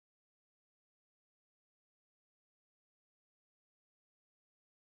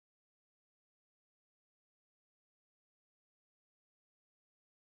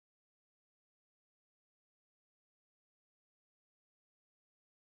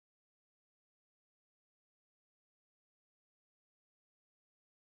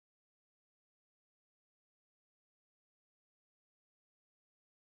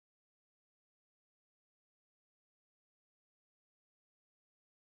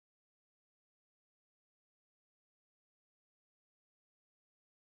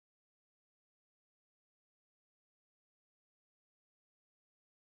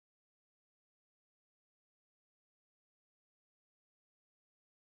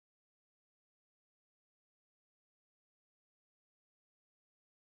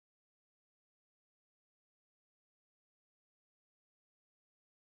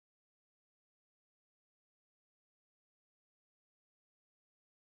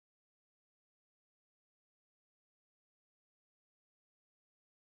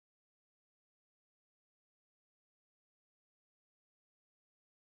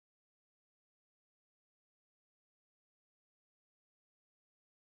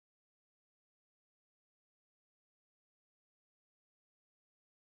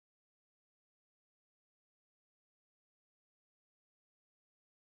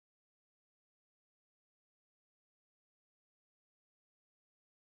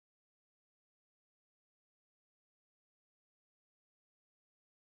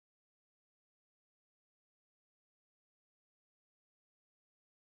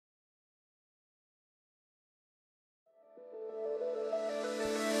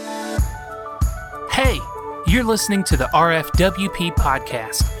Hey, you're listening to the RFWP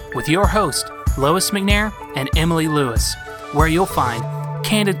podcast with your host, Lois McNair and Emily Lewis, where you'll find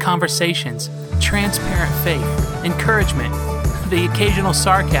candid conversations, transparent faith, encouragement, the occasional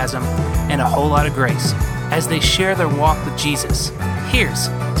sarcasm, and a whole lot of grace as they share their walk with Jesus. Here's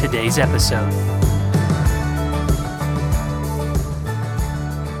today's episode.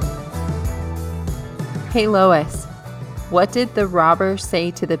 Hey Lois, what did the robber say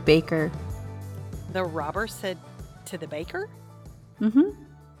to the baker? The robber said to the baker? Mm-hmm.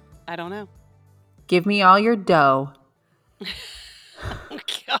 I don't know. Give me all your dough. Oh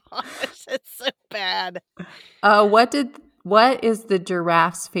gosh, it's so bad. What is the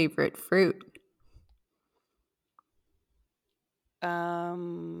giraffe's favorite fruit? I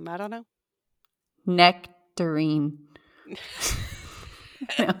don't know. Nectarine.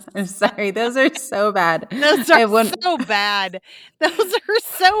 No, I'm sorry. Those are so bad. Those are so bad. Those are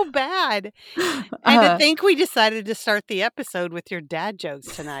so bad. And to think we decided to start the episode with your dad jokes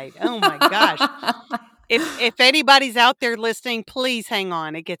tonight. Oh my gosh. If anybody's out there listening, please hang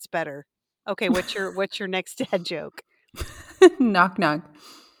on. It gets better. Okay, what's your next dad joke? Knock knock.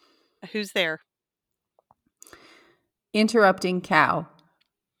 Who's there? Interrupting cow.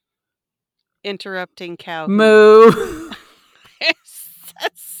 Interrupting cow. Moo.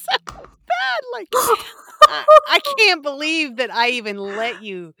 That's so bad. Like, I can't believe that I even let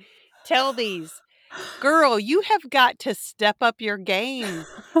you tell these. Girl, you have got to step up your game.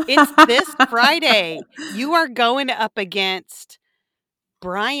 It's this Friday. You are going up against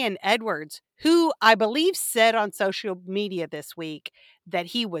Brian Edwards, who I believe said on social media this week that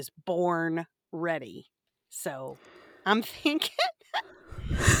he was born ready. So I'm thinking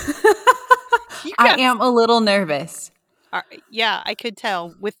I am a little nervous. Yeah, I could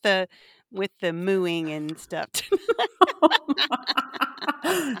tell with the mooing and stuff.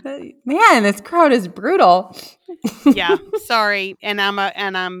 Man, this crowd is brutal. Yeah, sorry, and I'm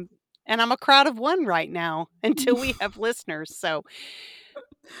a crowd of one right now until we have listeners. So,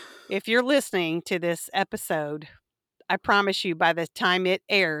 if you're listening to this episode, I promise you, by the time it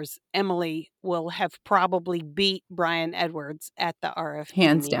airs, Emily will have probably beat Brian Edwards at the RFP.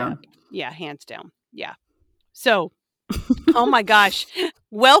 Hands meetup. down. Yeah, hands down. Yeah. So. Oh my gosh.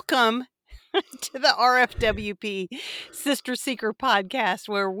 Welcome to the RFWP Sister Seeker podcast,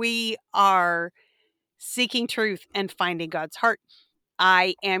 where we are seeking truth and finding God's heart.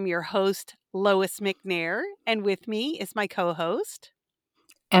 I am your host, Lois McNair, and with me is my co-host,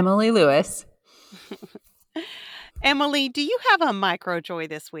 Emily Lewis. Emily, do you have a micro joy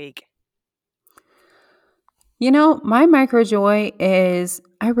this week? You know, my micro joy is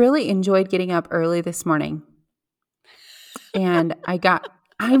I really enjoyed getting up early this morning. And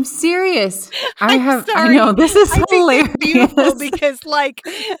I'm serious. I know this is hilarious. It's beautiful because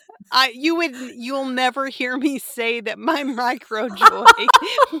you'll never hear me say that my micro joy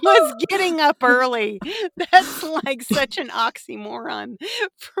was getting up early. That's like such an oxymoron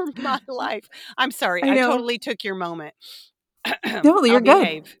for my life. I'm sorry. I totally took your moment. No, you're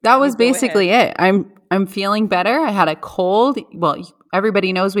good. That was basically it. I'm feeling better. I had a cold. Well,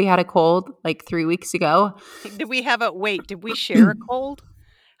 everybody knows we had a cold like 3 weeks ago. Did we share a cold?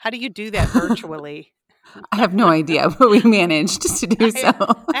 How do you do that virtually? I have no idea, but we managed to do so.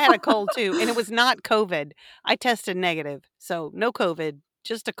 I had a cold too, and it was not COVID. I tested negative, so no COVID,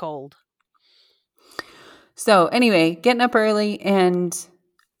 just a cold. So anyway, getting up early and,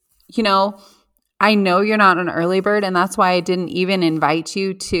 I know you're not an early bird, and that's why I didn't even invite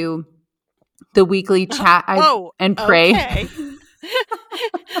you to the weekly chat and pray. Okay.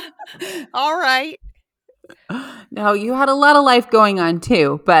 All right. No, you had a lot of life going on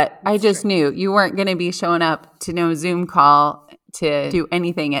too, but I just knew you weren't going to be showing up to no Zoom call to do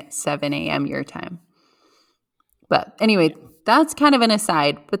anything at 7 a.m. your time. But anyway, that's kind of an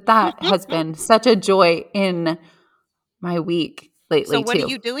aside, but that has been such a joy in my week lately too. So what are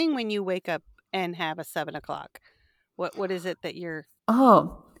you doing when you wake up and have a 7 o'clock? What is it that you're...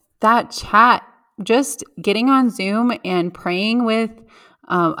 Oh, that chat, just getting on Zoom and praying with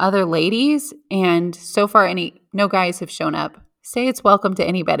other ladies, and so far no guys have shown up. Say it's welcome to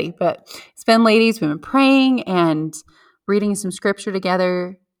anybody, but it's been ladies. We've been praying and reading some scripture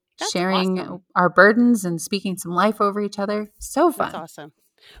together, sharing our burdens and speaking some life over each other. So fun. That's awesome.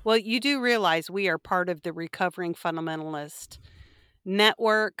 Well, you do realize we are part of the Recovering Fundamentalist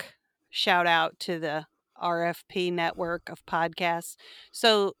Network. Shout out to the RFP network of podcasts.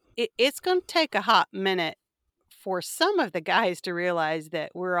 So it's going to take a hot minute for some of the guys to realize that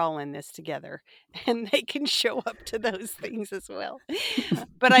we're all in this together and they can show up to those things as well.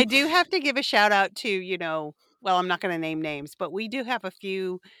 But I do have to give a shout out to, well, I'm not going to name names, but we do have a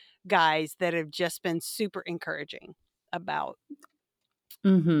few guys that have just been super encouraging about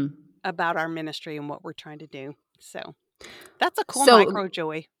Mm-hmm. about our ministry and what we're trying to do. So that's a cool So, micro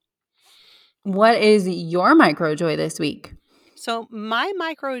joy. what is your micro joy this week? So my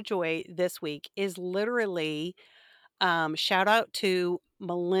micro joy this week is literally shout out to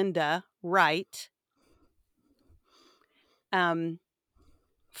Melinda Wright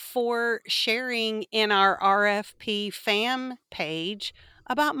for sharing in our RFP fam page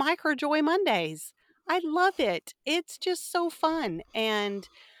about Micro Joy Mondays. I love it. It's just so fun. And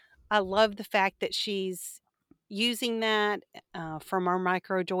I love the fact that she's using that from our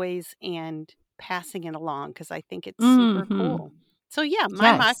Micro Joys and passing it along because I think it's super Mm-hmm. cool. So, yeah,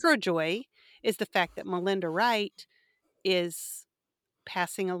 my Yes. Micro Joy is the fact that Melinda Wright is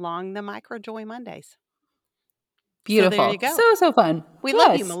passing along the Micro Joy Mondays. So there you Beautiful. go. So fun. We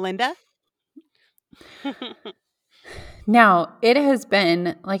love you, Yes. Melinda. Now, it has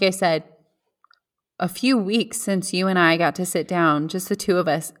been, like I said, a few weeks since you and I got to sit down, just the two of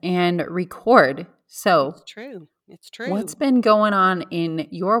us, and record. So, It's true. It's what's true. been going on in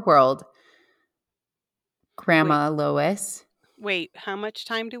your world, Grandma Wait, Lois? wait, how much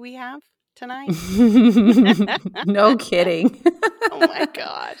time do we have tonight? No kidding. Oh my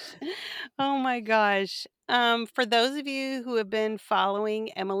gosh. Oh my gosh. For those of you who have been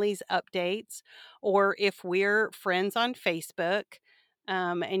following Emily's updates, or if we're friends on Facebook,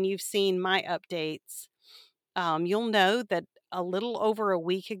 and you've seen my updates, you'll know that a little over a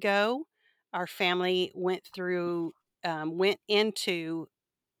week ago, our family went into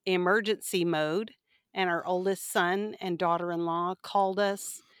emergency mode, and our oldest son and daughter-in-law called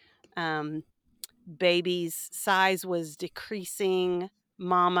us. Baby's size was decreasing.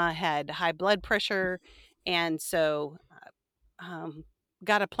 Mama had high blood pressure, and so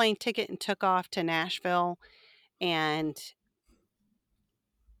got a plane ticket and took off to Nashville. And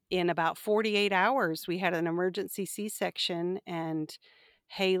in about 48 hours, we had an emergency C-section, and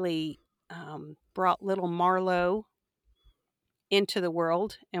Haley brought little Marlo into the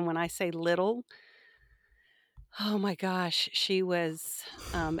world. And when I say little, oh my gosh, she was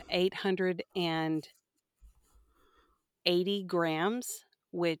 880 grams,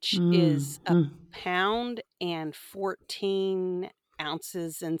 which is a pound and 14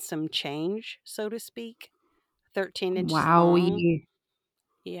 ounces and some change, so to speak, 13 inches long. Wowie.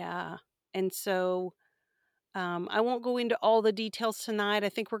 Yeah. And so I won't go into all the details tonight. I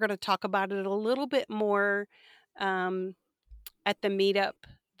think we're going to talk about it a little bit more at the meetup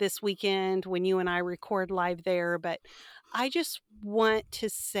this weekend when you and I record live there. But I just want to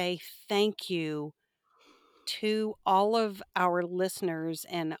say thank you to all of our listeners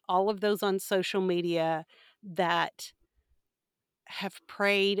and all of those on social media that have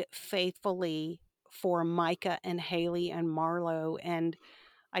prayed faithfully for Micah and Haley and Marlo. And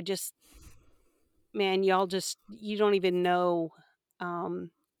I just, man, y'all just, you don't even know.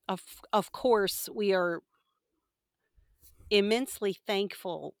 Of course, we are immensely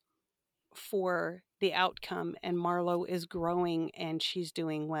thankful for the outcome, and Marlo is growing and she's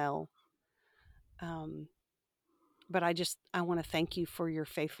doing well. But I want to thank you for your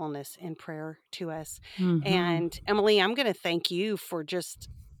faithfulness in prayer to us. Mm-hmm. And Emily, I'm going to thank you for just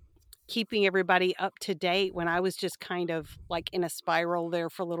keeping everybody up to date when I was just kind of like in a spiral there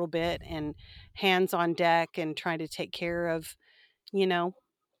for a little bit and hands on deck and trying to take care of, my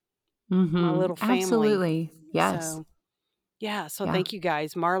little family. Absolutely. Yes. So, yeah. So Yeah. thank you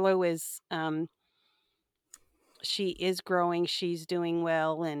guys. Marlo is, she is growing. She's doing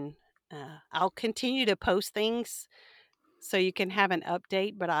well. And I'll continue to post things so you can have an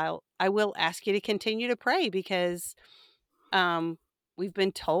update, but I will ask you to continue to pray because we've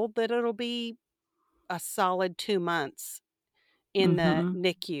been told that it'll be a solid 2 months in the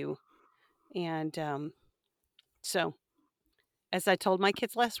NICU. And so, as I told my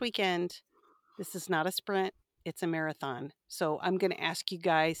kids last weekend, this is not a sprint, it's a marathon. So I'm going to ask you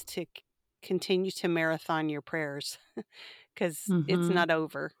guys to continue to marathon your prayers because it's not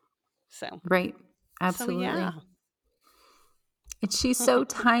over. So, Right. Absolutely. So yeah. And she's so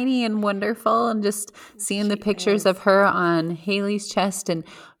tiny and wonderful, and just seeing the pictures of her on Haley's chest and,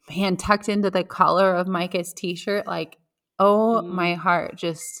 man, tucked into the collar of Micah's t-shirt, like, oh, my heart,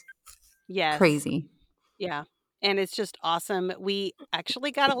 just crazy. Yeah. And it's just awesome. We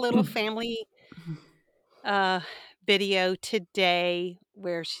actually got a little family video today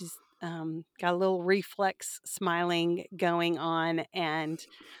where she's got a little reflex smiling going on, and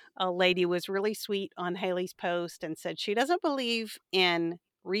a lady was really sweet on Haley's post and said she doesn't believe in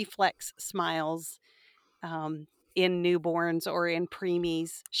reflex smiles in newborns or in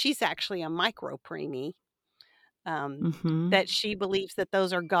preemies. She's actually a micro preemie. Mm-hmm. that she believes that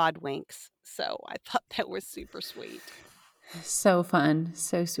those are God winks. So I thought that was super sweet. So fun.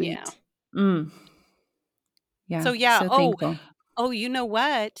 So sweet. Yeah. Mm. Yeah. So yeah. So thankful. Oh, you know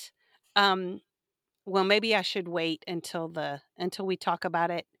what? Um, well, maybe I should wait until we talk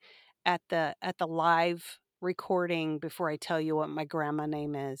about it at the live recording before I tell you what my grandma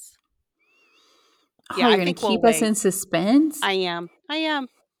name is. Oh, Yeah, I you're going to think we'll keep us wait. in suspense? I am.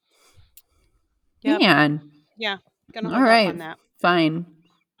 Yep. Man. Yeah. Gonna All hold off right. on that. Fine.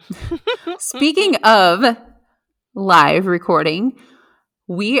 Speaking of live recording,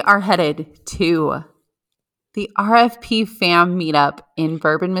 we are headed to the RFP fam meetup in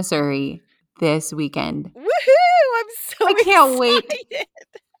Bourbon, Missouri this weekend. Woohoo! I'm so I can't wait. excited.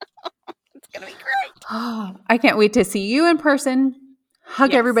 It's gonna be great. I can't wait to see you in person,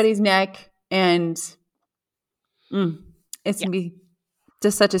 hug Yes. everybody's neck, and it's going to be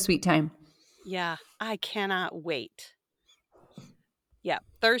just such a sweet time. Yeah, I cannot wait. Yeah,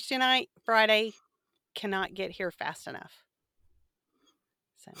 Thursday night, Friday, cannot get here fast enough.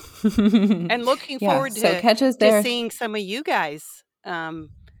 So, and looking forward so to catch us there. seeing some of you guys,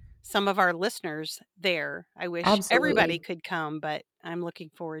 some of our listeners there. I wish everybody Absolutely. could come, but I'm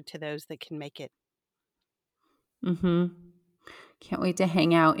looking forward to those that can make it. Mm-hmm. Can't wait to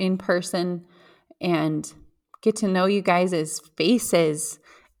hang out in person and get to know you guys' faces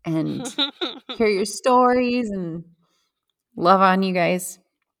and hear your stories and love on you guys.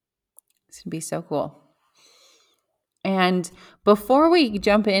 It's going to be so cool. And before we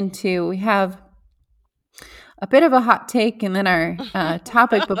jump into, we have a bit of a hot take and then our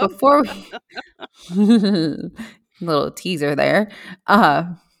topic. But before we, little teaser there.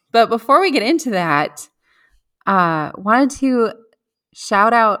 But before we get into that, wanted to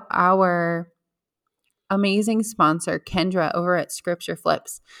shout out our amazing sponsor, Kendra, over at Scripture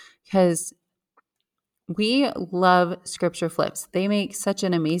Flips, because we love Scripture Flips. They make such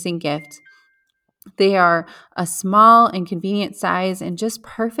an amazing gift. They are a small and convenient size and just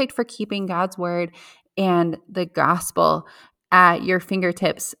perfect for keeping God's word and the gospel at your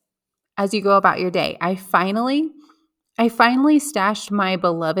fingertips as you go about your day. I finally stashed my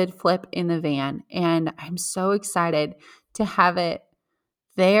beloved flip in the van, and I'm so excited to have it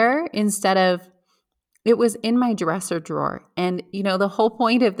there instead of it was in my dresser drawer. And, the whole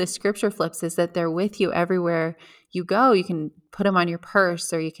point of the Scripture Flips is that they're with you everywhere you go. You can put them on your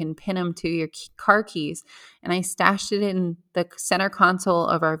purse or you can pin them to your car keys. And I stashed it in the center console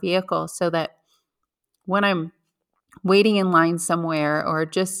of our vehicle so that when I'm waiting in line somewhere or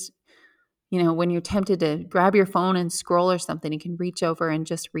just, when you're tempted to grab your phone and scroll or something, you can reach over and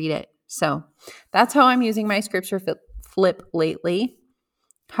just read it. So that's how I'm using my Scripture Flip lately.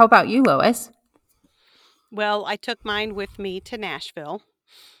 How about you, Lois? Well, I took mine with me to Nashville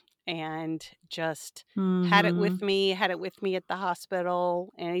and just had it with me at the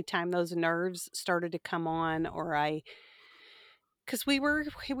hospital. Anytime those nerves started to come on, or because we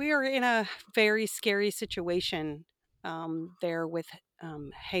were in a very scary situation there with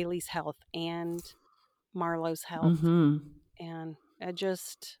Haley's health and Marlo's health. And I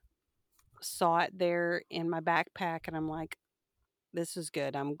just saw it there in my backpack and I'm like, this is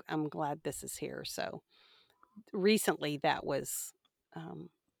good. I'm glad this is here. So recently that was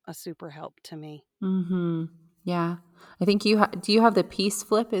a super help to me. Yeah. I think do you have the Peace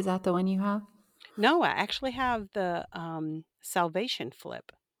Flip? Is that the one you have? No, I actually have the Salvation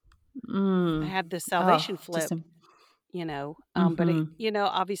Flip. I have the Salvation Flip, but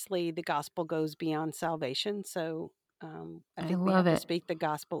obviously the gospel goes beyond salvation. So I think we have to speak the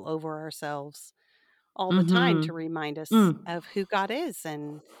gospel over ourselves all the time to remind us of who God is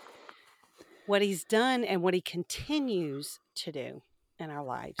and what he's done and what he continues to do in our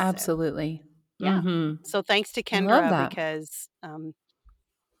lives. Absolutely. So, yeah. So thanks to Kendra because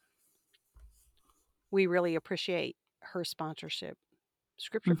we really appreciate her sponsorship.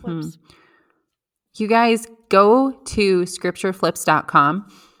 Scripture Flips. You guys go to scriptureflips.com.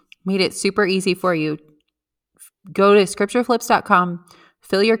 Made it super easy for you. Go to scriptureflips.com,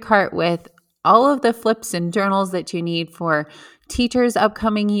 fill your cart with all of the flips and journals that you need for teachers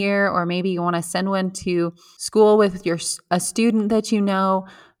upcoming year, or maybe you want to send one to school with a student that you know.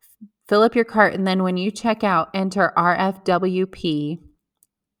 Fill up your cart, and then when you check out, enter RFWP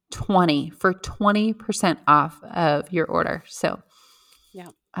 20 for 20% off of your order. So yeah,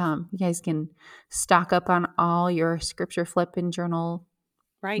 you guys can stock up on all your Scripture Flip and journal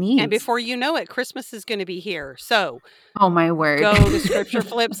needs. And before you know it, Christmas is going to be here. So, oh my word, go to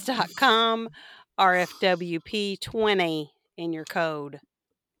scriptureflips.com, RFWP20 in your code,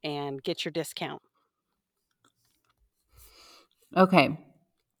 and get your discount. Okay.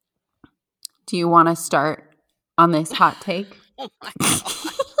 Do you want to start on this hot take? Oh my God.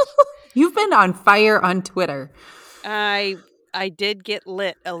 You've been on fire on Twitter. I did get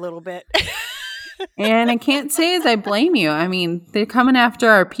lit a little bit. And I can't say as I blame you. I mean, they're coming after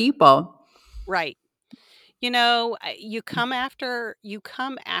our people. Right. You come after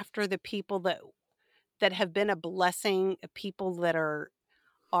the people that have been a blessing, people that are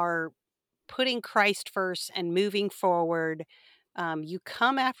putting Christ first and moving forward. You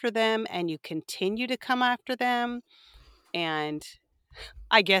come after them and you continue to come after them. And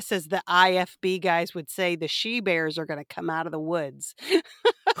I guess, as the IFB guys would say, the she bears are going to come out of the woods.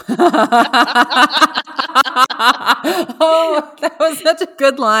 Oh, that was such a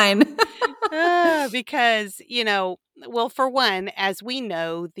good line. Because, well, for one, as we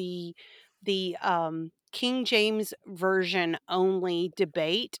know, the King James version only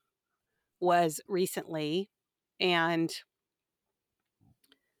debate was recently, and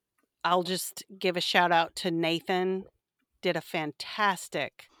I'll just give a shout out to Nathan. Did a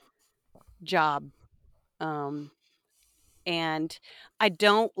fantastic job. And I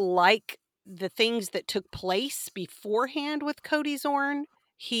don't like the things that took place beforehand with Cody Zorn.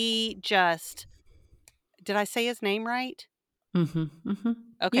 He just, did I say his name right? Mm-hmm, mm-hmm.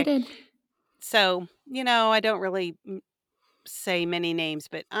 Okay. You did. So, I don't really say many names,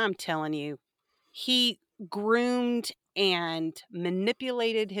 but I'm telling you, he groomed and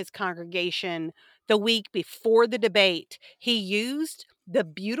manipulated his congregation the week before the debate. He used the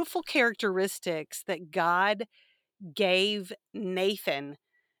beautiful characteristics that God gave Nathan,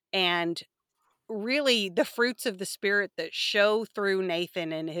 and really the fruits of the Spirit that show through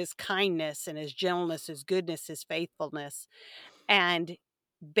Nathan, and his kindness and his gentleness, his goodness, his faithfulness, and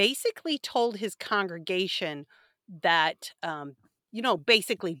basically told his congregation that,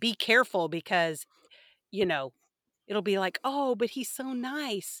 basically be careful, because, it'll be like, oh, but he's so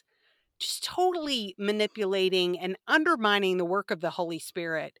nice. Just totally manipulating and undermining the work of the Holy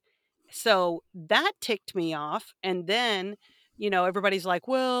Spirit. So that ticked me off. And then, everybody's like,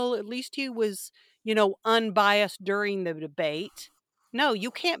 well, at least he was, unbiased during the debate. No, you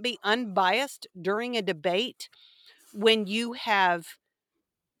can't be unbiased during a debate when you have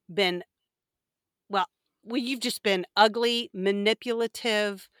been, well, you've just been ugly,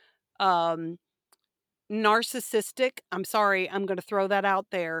 manipulative, narcissistic. I'm sorry, I'm going to throw that out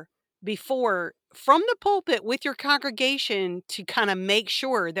there before, from the pulpit with your congregation, to kind of make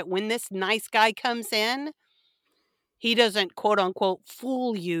sure that when this nice guy comes in, he doesn't, quote unquote,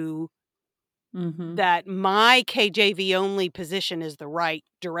 fool you Mm-hmm. that my KJV only position is the right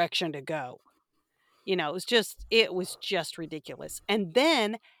direction to go. It was just ridiculous. And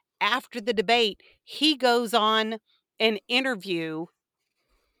then after the debate, he goes on an interview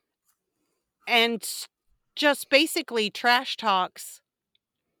and just basically trash talks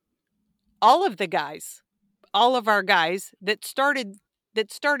all of our guys that started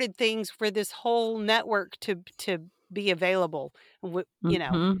things for this whole network to be available.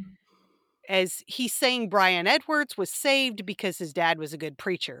 Mm-hmm. As he's saying, Brian Edwards was saved because his dad was a good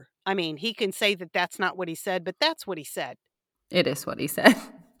preacher. I mean, he can say that that's not what he said, but that's what he said. It is what he said.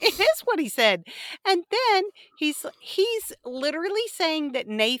 It is what he said. And then he's literally saying that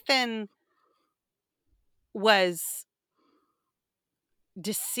Nathan was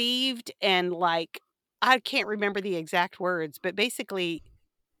deceived and, like, I can't remember the exact words, but basically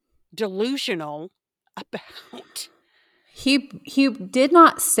delusional about. He did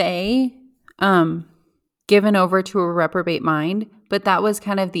not say given over to a reprobate mind, but that was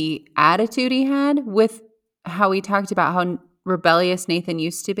kind of the attitude he had with how he talked about how rebellious Nathan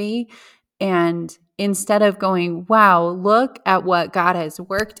used to be. And instead of going, wow, look at what God has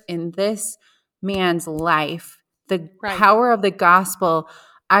worked in this man's life, the Right. power of the gospel.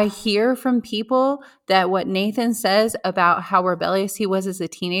 I hear from people that what Nathan says about how rebellious he was as a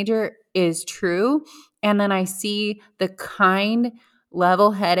teenager is true. And then I see the kind,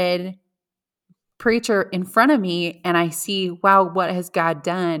 level-headed preacher in front of me, and I see, wow, what has God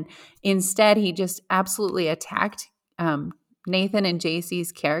done? Instead, he just absolutely attacked Nathan and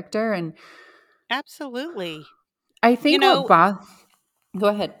JC's character. And Absolutely. I think go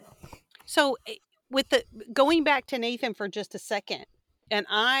ahead. So going back to Nathan for just a second, and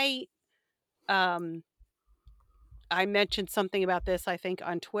I mentioned something about this, I think,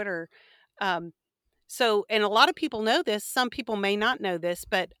 on Twitter. So, and a lot of people know this, some people may not know this,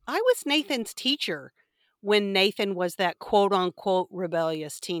 but I was Nathan's teacher when Nathan was that quote unquote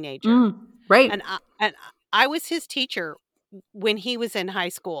rebellious teenager. Right. And I was his teacher when he was in high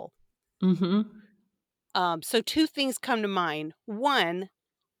school. Mm-hmm. So two things come to mind. One,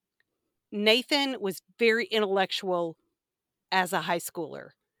 Nathan was very intellectual as a high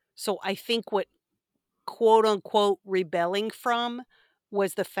schooler. So I think what quote unquote rebelling from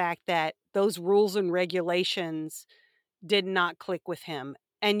was the fact that those rules and regulations did not click with him.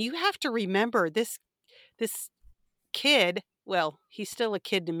 And you have to remember this kid, well, he's still a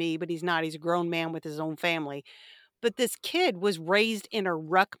kid to me, but he's not. He's a grown man with his own family. But this kid was raised in a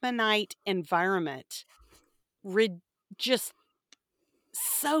Ruckmanite environment. Just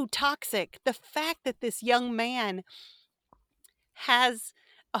so toxic. The fact that this young man has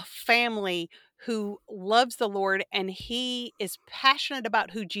a family who loves the Lord and he is passionate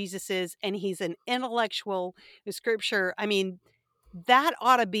about who Jesus is and he's an intellectual in scripture. I mean, that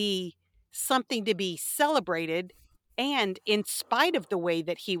ought to be something to be celebrated. And in spite of the way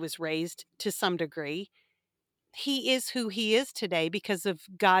that he was raised to some degree, he is who he is today because of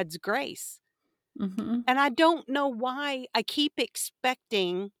God's grace. Mm-hmm. And I don't know why I keep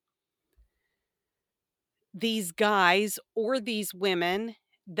expecting these guys or these women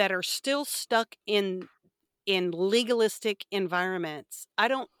that are still stuck in legalistic environments.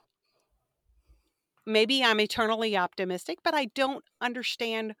 Maybe I'm eternally optimistic, but I don't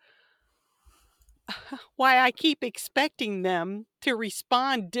understand why I keep expecting them to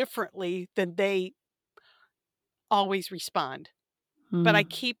respond differently than they always respond. But I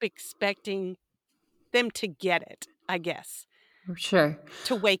keep expecting them to get it, I guess. Sure.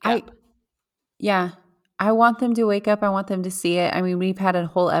 To wake up. Yeah. I want them to wake up. I want them to see it. I mean, we've had a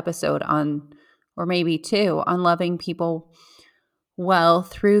whole episode on, or maybe two, on loving people well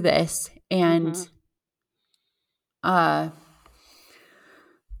through this. And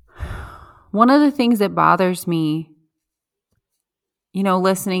one of the things that bothers me,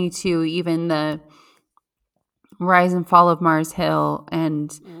 listening to even the rise and fall of Mars Hill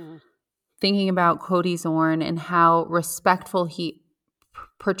and thinking about Cody Zorn and how respectful he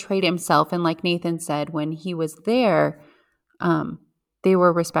portrayed himself. And like Nathan said, when he was there, they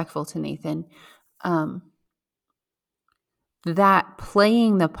were respectful to Nathan. That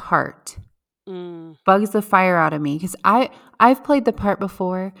playing the part bugs the fire out of me because I've played the part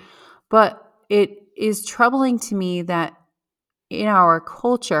before, but it is troubling to me that in our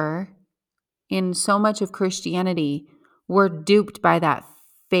culture, in so much of Christianity, we're duped by that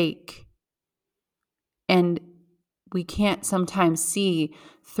fake. And we can't sometimes see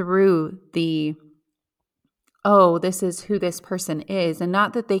through the, oh, this is who this person is. And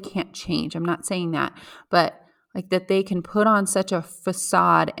not that they can't change. I'm not saying that. But like that they can put on such a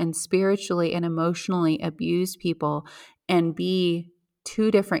facade and spiritually and emotionally abuse people and be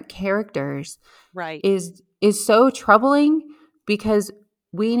two different characters. Right. Is so troubling because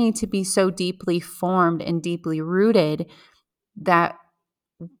we need to be so deeply formed and deeply rooted that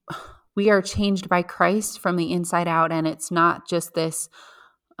we are changed by Christ from the inside out. And it's not just this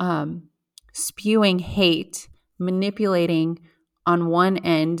spewing hate, manipulating on one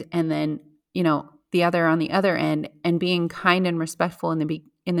end and then, the other on the other end, and being kind and respectful in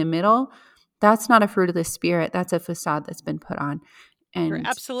the middle. That's not a fruit of the Spirit. That's a facade that's been put on. And you're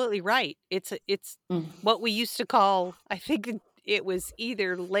absolutely right. It's what we used to call, I think it was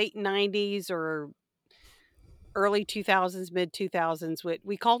either late 90s or early 2000s, mid 2000s.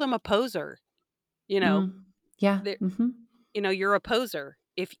 We called him a poser. yeah. You're a poser.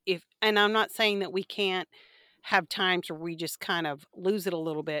 If and I'm not saying that we can't have times where we just kind of lose it a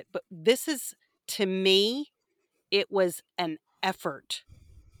little bit, but this is, to me, it was an effort.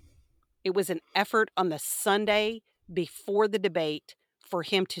 It was an effort on the Sunday before the debate for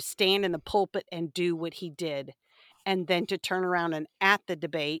him to stand in the pulpit and do what he did, and then to turn around and at the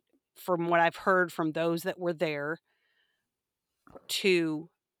debate, from what I've heard from those that were there, to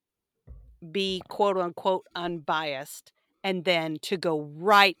be quote unquote unbiased, and then to go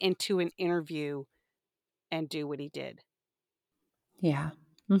right into an interview and do what he did. Yeah.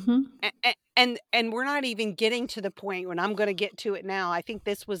 And we're not even getting to the point when I'm going to get to it now. I think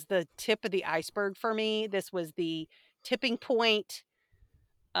this was the tip of the iceberg for me. This was the tipping point.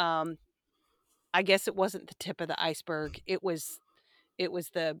 I guess it wasn't the tip of the iceberg. It was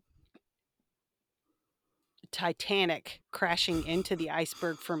the Titanic crashing into the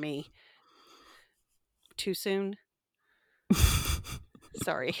iceberg for me. Too soon?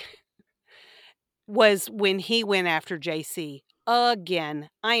 Sorry. Was when he went after JC. Again,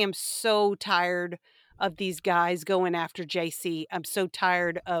 I am so tired of these guys going after JC. I'm so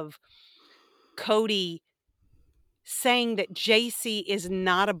tired of Cody saying that JC is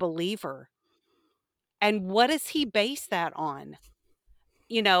not a believer. And what does he base that on?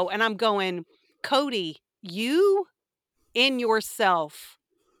 And I'm going, Cody, you in yourself,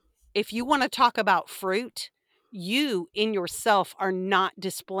 if you want to talk about fruit, you in yourself are not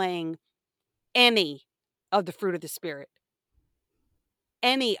displaying any of the fruit of the Spirit.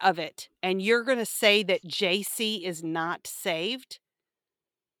 any of it, and you're going to say that JC is not saved.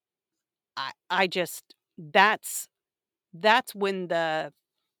 I just, that's when I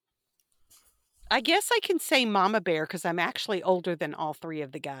guess I can say Mama Bear, because I'm actually older than all three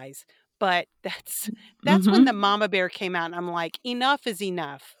of the guys. But that's when the Mama Bear came out, and I'm like, enough is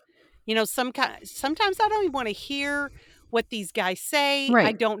enough. Sometimes I don't even want to hear what these guys say. I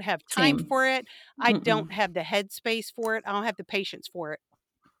Right. don't have time Same. for it. I don't have the headspace for it. I don't have the patience for it.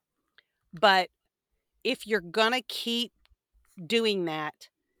 But if you're going to keep doing that,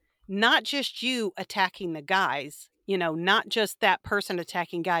 not just you attacking the guys, not just that person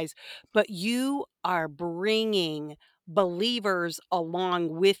attacking guys, but you are bringing believers along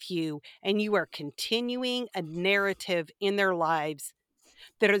with you, and you are continuing a narrative in their lives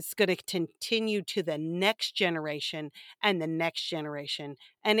that is going to continue to the next generation and the next generation,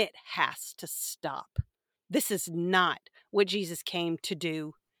 and it has to stop. This is not what Jesus came to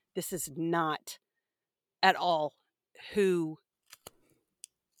do. This is not at all who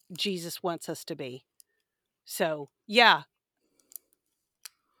Jesus wants us to be. So, yeah,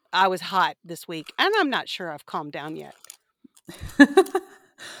 I was hot this week, and I'm not sure I've calmed down yet.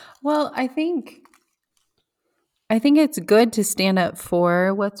 Well, I think it's good to stand up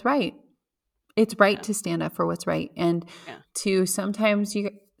for what's right. It's right to stand up for what's right, and to sometimes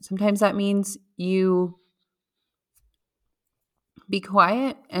that means you be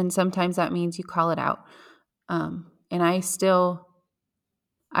quiet, and sometimes that means you call it out. And I still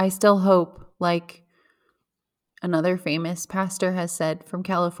hope, like another famous pastor has said from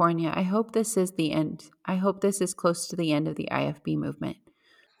California, I hope this is the end. I hope this is close to the end of the IFB movement.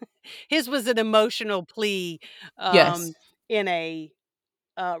 His was an emotional plea, Yes. in a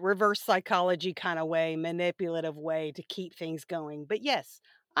reverse psychology kind of way, manipulative way to keep things going. But yes,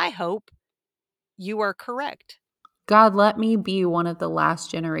 I hope you are correct. God, let me be one of the last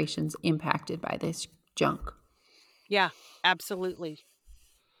generations impacted by this junk. Yeah, absolutely.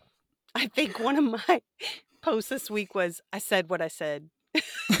 I think one of my posts this week was, I said what I said.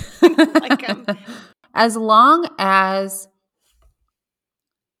 As long as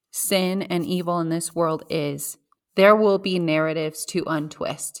sin and evil in this world is, there will be narratives to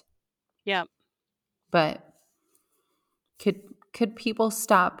untwist. Yeah. But could people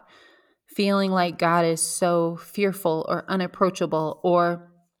stop feeling like God is so fearful or unapproachable,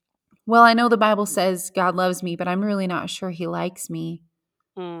 or, well, I know the Bible says God loves me, but I'm really not sure he likes me.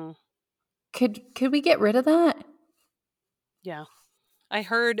 Could we get rid of that? Yeah. I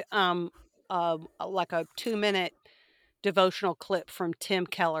heard like a 2-minute devotional clip from Tim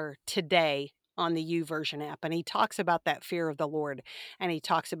Keller today on the YouVersion app, and he talks about that fear of the Lord, and he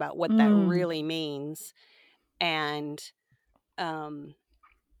talks about what that really means. And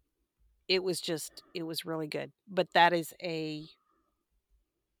it was really good. But that is a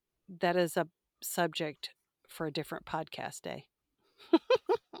subject for a different podcast day.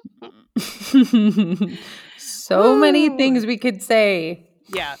 So many things we could say.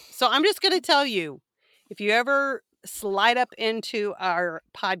 Yeah. So I'm just going to tell you, if you ever slide up into our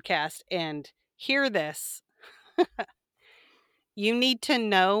podcast and hear this, you need to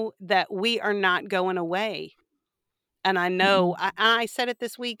know that we are not going away. And I know, I said it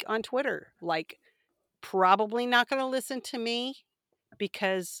this week on Twitter, like, probably not going to listen to me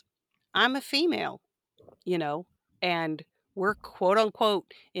because I'm a female, and we're, quote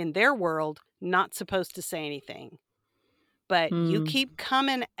unquote, in their world, not supposed to say anything. But you keep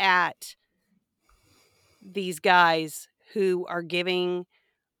coming at these guys who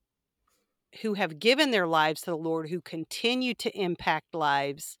have given their lives to the Lord, who continue to impact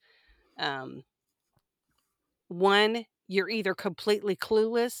lives. One, you're either completely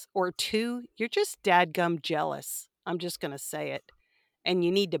clueless, or two, you're just dadgum jealous. I'm just going to say it. And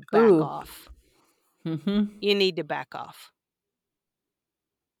you need to back off. You need to back off.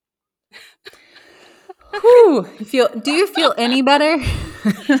 Whew. Do you feel any better?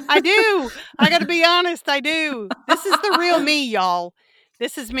 I do. I got to be honest. I do. This is the real me, y'all.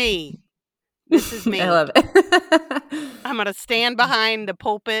 This is me. This is me. I love it. I'm going to stand behind the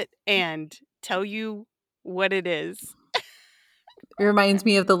pulpit and tell you what it is. It reminds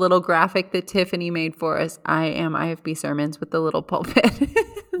me of the little graphic that Tiffany made for us. I am IFB Sermons with the little pulpit.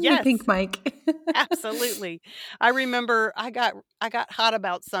 Yes. The pink mic. Absolutely. I remember I got hot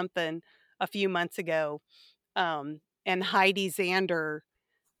about something a few months ago. And Heidi Zander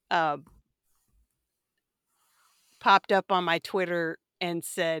popped up on my Twitter and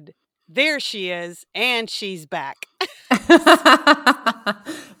said, there she is, and she's back.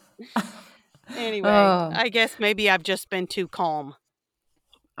 Anyway, I guess maybe I've just been too calm.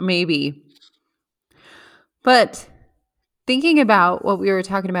 Maybe. But thinking about what we were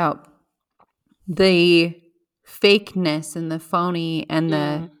talking about, the fakeness and the phony and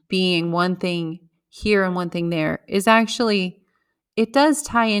the being one thing here and one thing there is actually, it does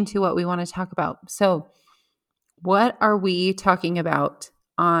tie into what we want to talk about. So what are we talking about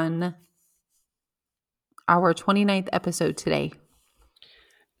on our 29th episode today?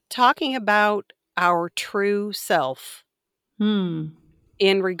 Talking about our true self in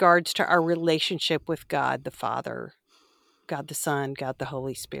regards to our relationship with God the Father, God the Son, God the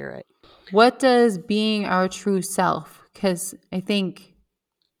Holy Spirit. What does being our true self? Because I think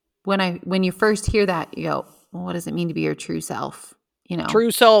when you first hear that, you go, well, what does it mean to be your true self? You know,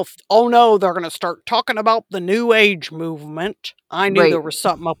 True self. Oh no, they're going to start talking about the New Age movement. I knew there was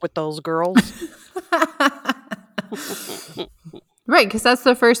something up with those girls. Right, because that's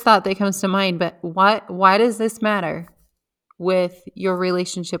the first thought that comes to mind. But why does this matter with your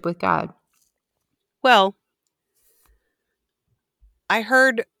relationship with God? Well, I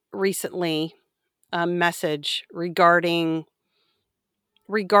heard recently a message regarding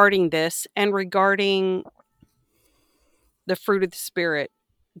this and regarding the fruit of the Spirit,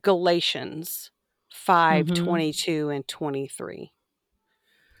 Galatians 5:22 and 23.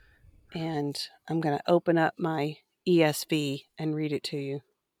 And I'm going to open up my ESV and read it to you.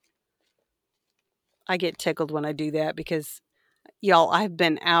 I get tickled when I do that because, y'all, I've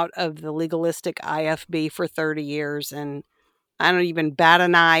been out of the legalistic IFB for 30 years and I don't even bat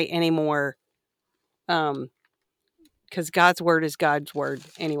an eye anymore. Because God's word is God's word.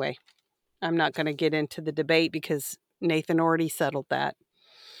 Anyway, I'm not going to get into the debate because Nathan already settled that.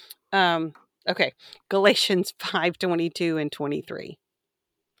 Okay, Galatians 5:22 and 23.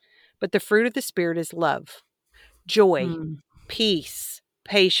 But the fruit of the Spirit is love, joy, peace,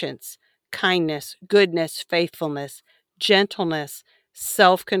 patience, kindness, goodness, faithfulness, gentleness,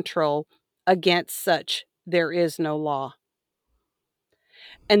 self-control. Against such there is no law.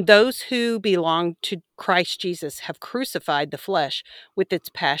 And those who belong to Christ Jesus have crucified the flesh with its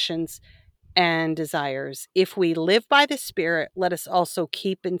passions and desires. If we live by the Spirit, let us also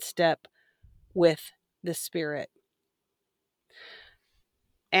keep in step with the Spirit.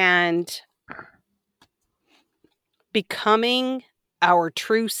 And becoming our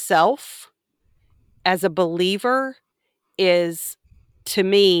true self as a believer is, to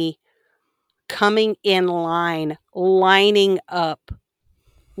me, coming in line, lining up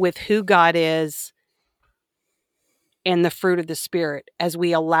with who God is and the fruit of the Spirit. As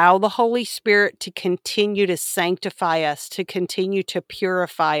we allow the Holy Spirit to continue to sanctify us, to continue to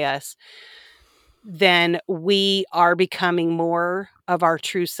purify us, then we are becoming more of our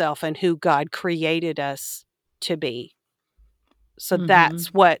true self and who God created us to be. So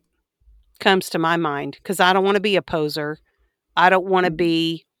that's what comes to my mind, because I don't want to be a poser. I don't want to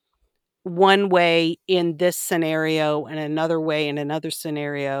be one way in this scenario and another way in another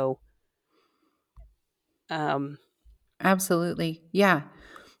scenario. Absolutely. Yeah.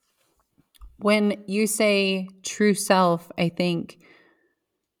 When you say true self, I think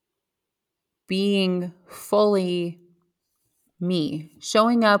being fully me,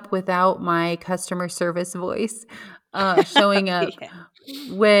 showing up without my customer service voice, showing up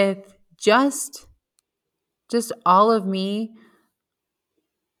with just all of me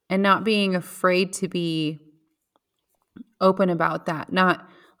and not being afraid to be open about that. Not,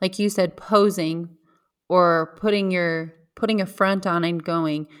 like you said, posing or putting a front on and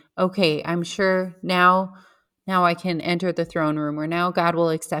going, okay, I'm sure now I can enter the throne room, or now God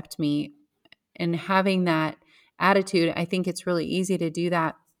will accept me. And having that attitude, I think it's really easy to do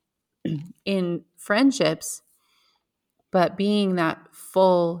that in friendships, but being that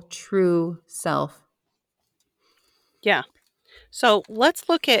full, true self. Yeah. So let's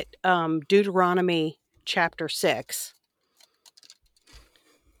look at Deuteronomy chapter 6,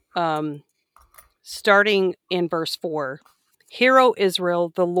 starting in verse 4. Hear, O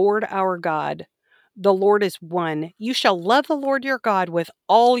Israel, the Lord our God, the Lord is one. You shall love the Lord your God with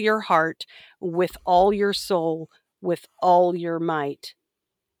all your heart, with all your soul, with all your might.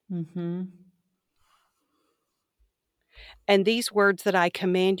 And these words that I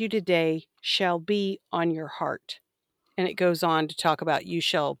command you today shall be on your heart. And it goes on to talk about you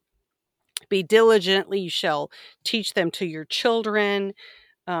shall be diligently, you shall teach them to your children.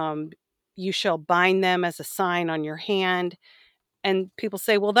 You shall bind them as a sign on your hand. And people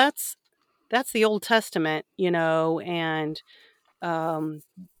say, well, that's the Old Testament, and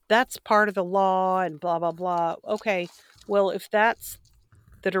that's part of the law and blah, blah, blah. Okay, well, if that's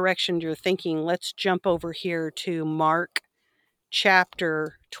the direction you're thinking, let's jump over here to Mark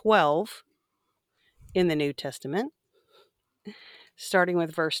chapter 12 in the New Testament, starting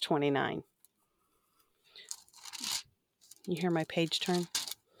with verse 29. You hear my page turn?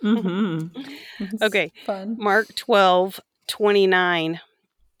 Mm-hmm. Okay. Fun. Mark 12:29.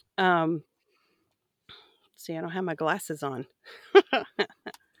 See, I don't have my glasses on.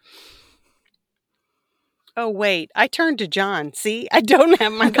 Oh, wait. I turned to John. See, I don't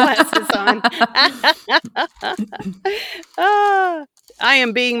have my glasses on. I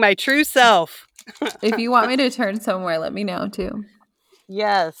am being my true self. If you want me to turn somewhere, let me know too.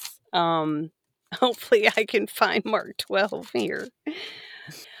 Yes. Hopefully I can find Mark 12 here.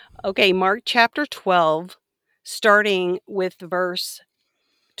 Okay, Mark chapter 12, starting with verse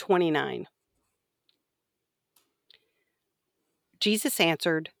 29. Jesus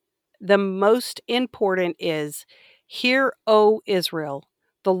answered, "The most important is, Hear, O Israel,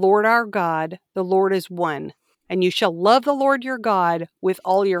 the Lord our God, the Lord is one. And you shall love the Lord your God with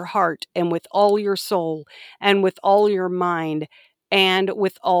all your heart and with all your soul and with all your mind and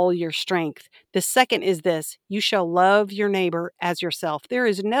with all your strength. The second is this, you shall love your neighbor as yourself. There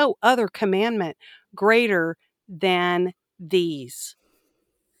is no other commandment greater than these."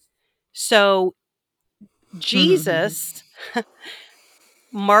 So Jesus,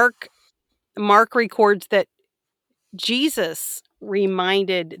 Mark records that Jesus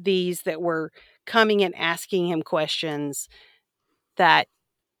reminded these that were coming and asking him questions that,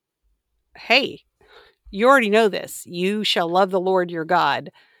 hey, you already know this. You shall love the Lord your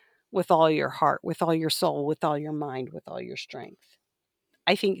God with all your heart, with all your soul, with all your mind, with all your strength.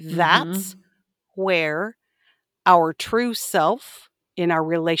 I think that's where our true self in our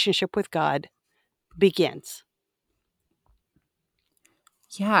relationship with God begins.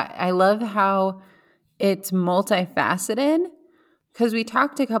 Yeah, I love how it's multifaceted because we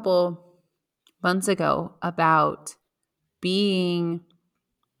talked a couple months ago about being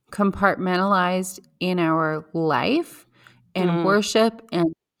compartmentalized in our life and worship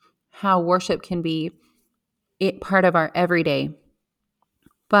and how worship can be part of our everyday.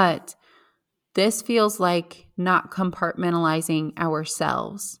 But this feels like not compartmentalizing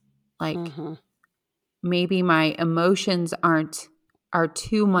ourselves. Like maybe my emotions are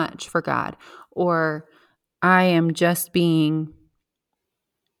too much for God, or I am just being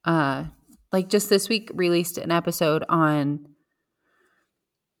like just this week released an episode on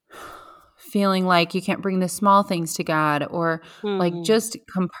feeling like you can't bring the small things to God, or like just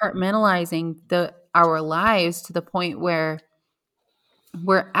compartmentalizing our lives to the point where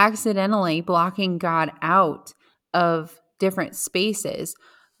we're accidentally blocking God out of different spaces,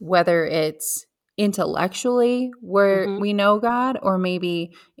 whether it's intellectually where we know God, or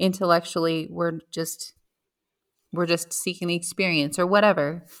maybe intellectually we're just seeking the experience or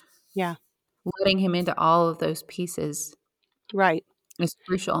whatever. Yeah. Letting him into all of those pieces Right. is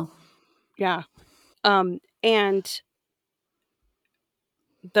crucial. Yeah. And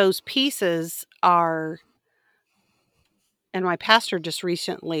those pieces are, and my pastor just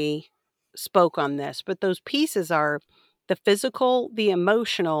recently spoke on this, but those pieces are the physical, the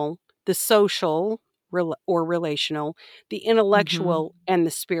emotional, the social or relational, the intellectual, and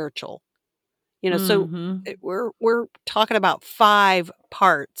the spiritual. So we're talking about 5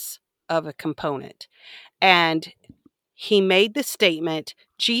 parts of a component. And he made the statement,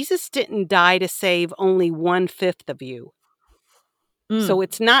 Jesus didn't die to save only 1/5 of you. So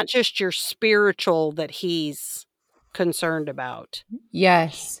it's not just your spiritual that he's concerned about.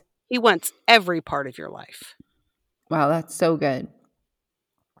 Yes. He wants every part of your life. Wow, that's so good.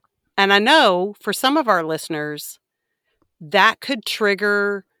 And I know for some of our listeners, that could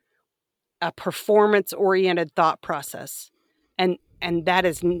trigger a performance-oriented thought process. And that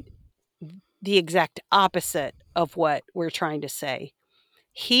is the exact opposite of what we're trying to say.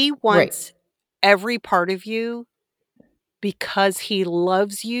 He wants every part of you because he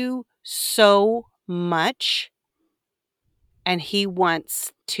loves you so much, and he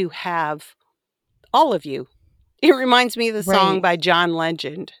wants to have all of you. It reminds me of the song by John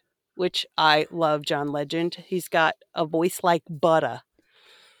Legend, which I love John Legend. He's got a voice like butter.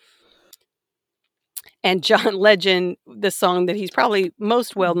 And John Legend, the song that he's probably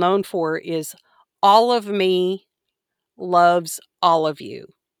most well known for is All of Me Loves All of You.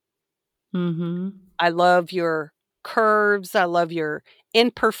 I love your curves. I love your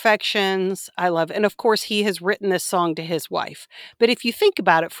imperfections. And of course, he has written this song to his wife. But if you think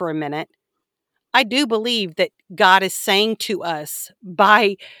about it for a minute, I do believe that God is saying to us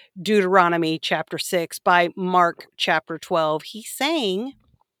by Deuteronomy chapter 6, by Mark chapter 12, he's saying,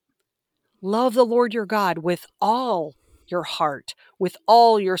 love the Lord your God with all your heart, with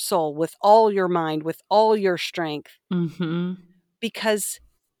all your soul, with all your mind, with all your strength. Because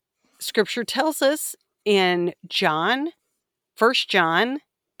Scripture tells us in 1 John,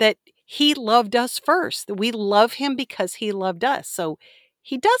 that he loved us first. We love him because he loved us. So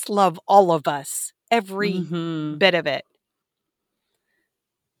he does love all of us, every Mm-hmm. bit of it.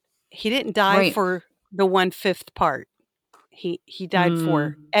 He didn't die Right. for the 1/5 part. He died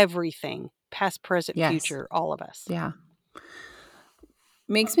for everything, past, present, Yes. future, all of us. Yeah.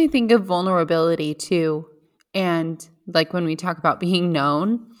 Makes me think of vulnerability too. And like when we talk about being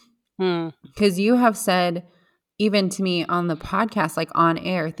known, because you have said, even to me on the podcast, like on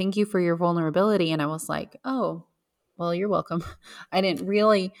air, thank you for your vulnerability. And I was like, oh, well, you're welcome. I didn't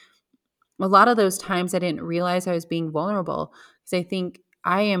really, a lot of those times I didn't realize I was being vulnerable because I think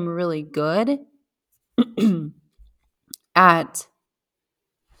I am really good at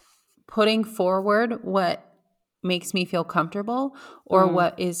putting forward what makes me feel comfortable or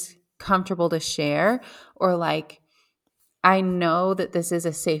what is comfortable to share, or like, I know that this is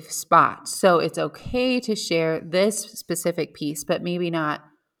a safe spot. So it's okay to share this specific piece, but maybe not,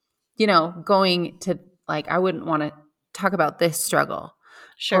 going to, like, I wouldn't want to talk about this struggle.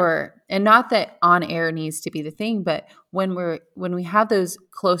 Sure. And not that on air needs to be the thing, but when we have those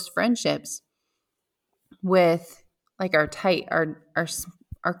close friendships with like our tight, our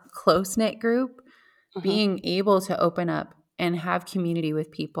close knit group, being able to open up and have community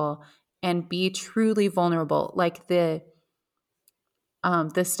with people and be truly vulnerable, like the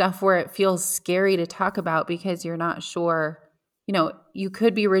stuff where it feels scary to talk about because you're not sure, you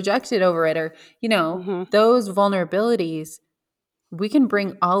could be rejected over it, or, those vulnerabilities, we can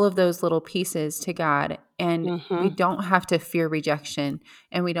bring all of those little pieces to God, and we don't have to fear rejection,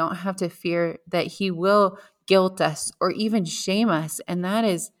 and we don't have to fear that he will guilt us or even shame us. And that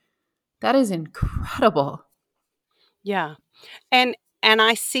is incredible. Yeah. And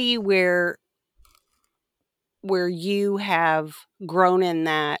I see where you have grown in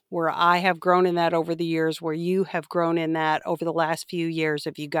that, where I have grown in that over the years, where you have grown in that over the last few years,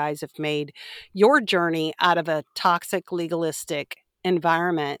 if you guys have made your journey out of a toxic, legalistic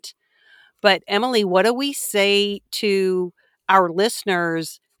environment. But Emily, what do we say to our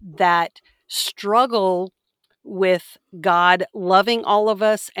listeners that struggle with God loving all of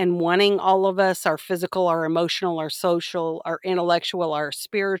us and wanting all of us, our physical, our emotional, our social, our intellectual, our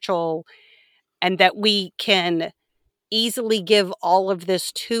spiritual, and that we can easily give all of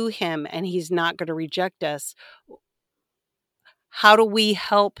this to him and he's not going to reject us? How do we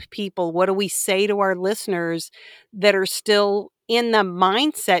help people? What do we say to our listeners that are still in the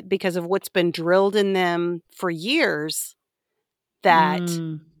mindset because of what's been drilled in them for years that,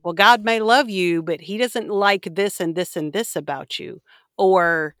 well, God may love you, but he doesn't like this and this and this about you.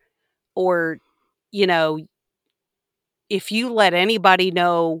 Or, you know, if you let anybody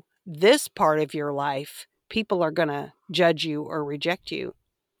know this part of your life, people are going to judge you or reject you.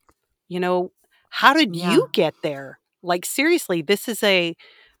 How did you get there? Like, seriously, this is a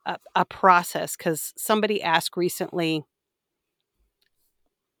process, because somebody asked recently,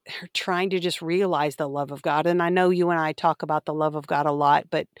 they're trying to just realize the love of God. And I know you and I talk about the love of God a lot,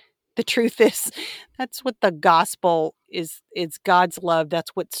 but the truth is that's what the gospel is. It's God's love. That's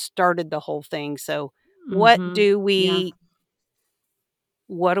what started the whole thing. So what do we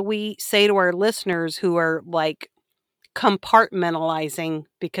say to our listeners who are like compartmentalizing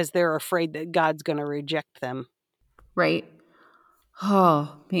because they're afraid that God's going to reject them? Right.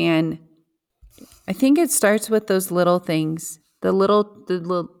 Oh, man. I think it starts with those little things, the little,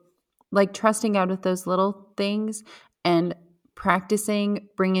 like trusting God with those little things and practicing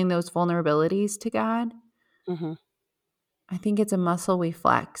bringing those vulnerabilities to God. I think it's a muscle we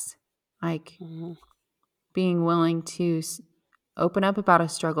flex, like being willing to open up about a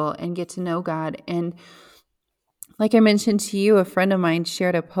struggle and get to know God. And like I mentioned to you, a friend of mine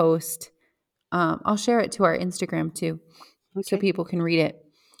shared a post. I'll share it to our Instagram too, so people can read it.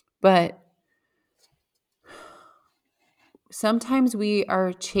 But sometimes we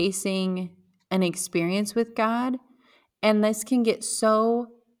are chasing an experience with God, and this can get so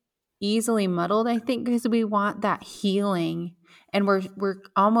easily muddled, I think, because we want that healing, and we're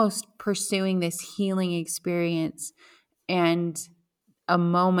almost pursuing this healing experience and a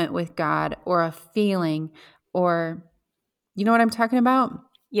moment with God or a feeling, or you know what I'm talking about?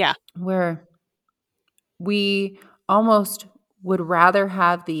 Yeah. Where we almost would rather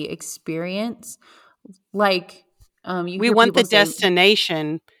have the experience, like you We hear want the people say,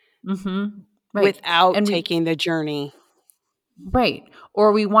 destination right, without and taking the journey. right,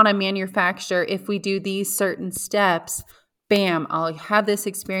 or we want to manufacture, if we do these certain steps, bam, I'll have this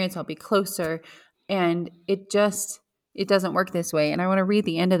experience, I'll be closer, and it doesn't work this way. And I want to read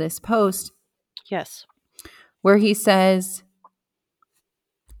the end of this post. Yes. Where he says,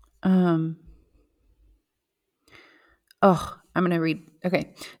 I'm going to read.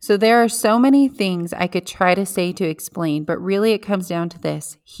 Okay. So there are so many things I could try to say to explain, but really it comes down to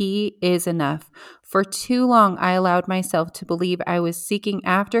this. He is enough. For too long, I allowed myself to believe I was seeking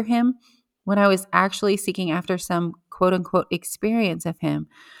after him when I was actually seeking after some quote unquote experience of him.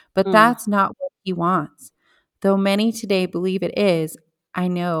 But Mm, that's not what he wants. Though many today believe it is, I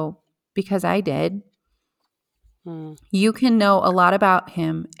know because I did. mm. You can know a lot about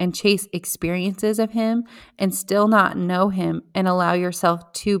him and chase experiences of him and still not know him and allow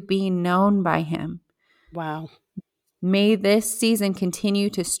yourself to be known by him. Wow. May this season continue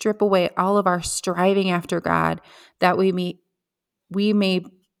to strip away all of our striving after God, that we may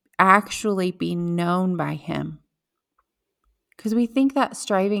actually be known by him. Because we think that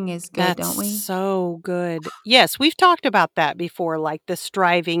striving is good, That's don't we? so good. Yes, we've talked about that before, like the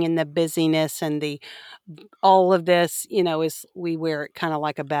striving and the busyness and the all of this, is we wear it kind of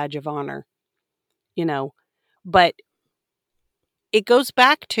like a badge of honor, you know. But it goes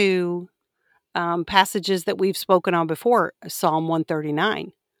back to passages that we've spoken on before, Psalm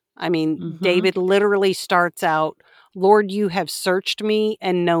 139. I mean, Mm-hmm. David literally starts out, Lord, you have searched me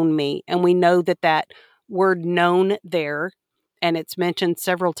and known me. And we know that that word known there, and it's mentioned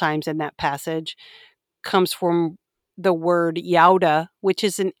several times in that passage, comes from the word yauda, which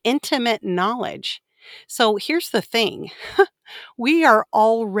is an intimate knowledge. So here's the thing. We are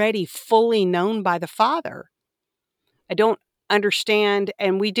already fully known by the Father. I don't understand,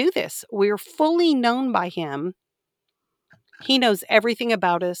 and we do this. We're fully known by him. He knows everything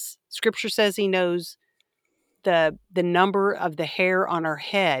about us. Scripture says he knows the number of the hair on our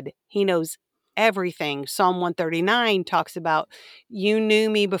head. He knows everything. Psalm 139 talks about, you knew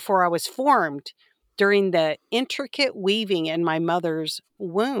me before I was formed, during the intricate weaving in my mother's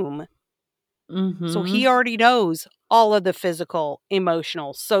womb. So Mm-hmm. he already knows all of the physical,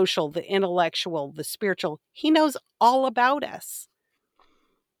 emotional, social, the intellectual, the spiritual. He knows all about us.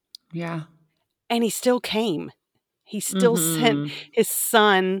 Yeah. And he still came. He still sent Mm-hmm. his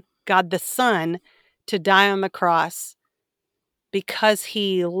son, God the Son, to die on the cross because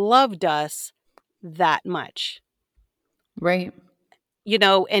he loved us that much. Right.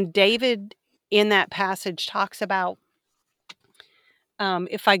 And David in that passage talks about,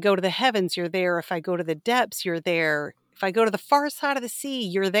 if I go to the heavens, you're there. If I go to the depths, you're there. If I go to the far side of the sea,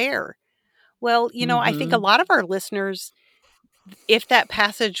 you're there. Well, I think a Mm-hmm. lot of our listeners, if that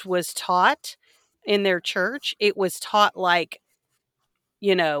passage was taught in their church, it was taught like,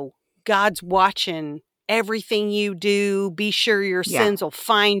 God's watching everything you do. Be sure your Yeah. sins will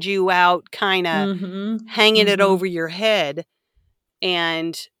find you out, kind of Mm-hmm. hanging it Mm-hmm. over your head.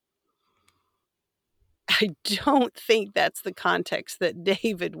 And I don't think that's the context that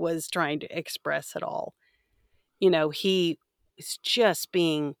David was trying to express at all. He is just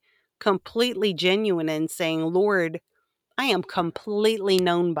being completely genuine and saying, Lord, I am completely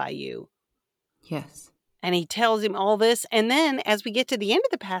known by you. Yes. And he tells him all this. And then as we get to the end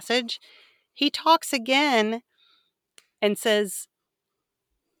of the passage, he talks again and says,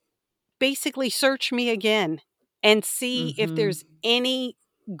 basically, search me again and see if Mm-hmm. there's any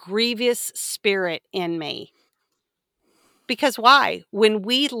grievous spirit in me. Because why? When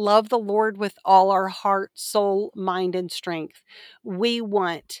we love the Lord with all our heart, soul, mind, and strength, we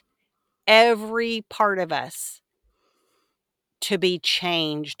want every part of us to be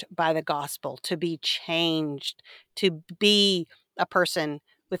changed by the gospel, to be changed, to be a person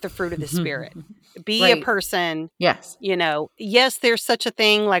with the fruit of the Spirit, be a Right. person. Yes. Yes, there's such a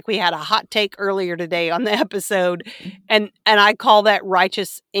thing. Like we had a hot take earlier today on the episode, and I call that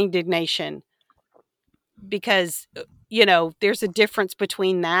righteous indignation, because there's a difference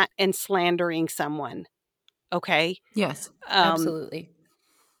between that and slandering someone. Okay. Yes. Um, Absolutely.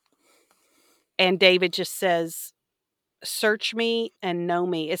 and David just says, search me and know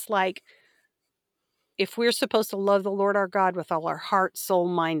me. It's like, if we're supposed to love the Lord our God with all our heart, soul,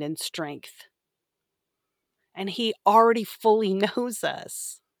 mind, and strength, and he already fully knows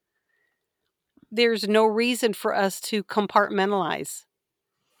us, there's no reason for us to compartmentalize.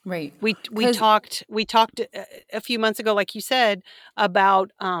 Right. We 'Cause talked a few months ago, like you said,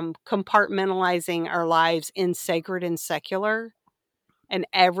 about compartmentalizing our lives in sacred and secular, and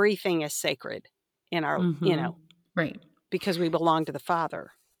everything is sacred in our, Mhm. Right. because we belong to the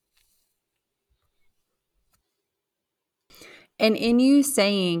Father. And in you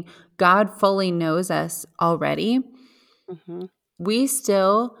saying God fully knows us already, Mm-hmm. we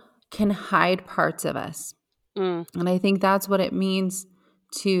still can hide parts of us. Mm. And I think that's what it means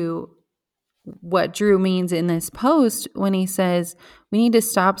to what Drew means in this post when he says we need to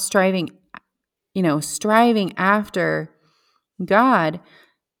stop striving after God,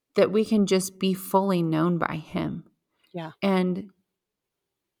 that we can just be fully known by him. Yeah. And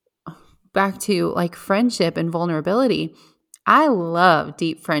back to like friendship and vulnerability, I love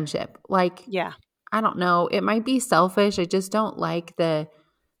deep friendship. Like, Yeah. I don't know, it might be selfish. I just don't like the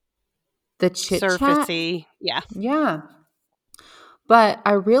chit chat. Surfacey. Yeah. Yeah. But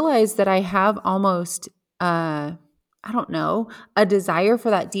I realized that I have almost, I don't know, a desire for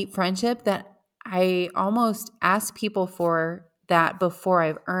that deep friendship that I almost ask people for that before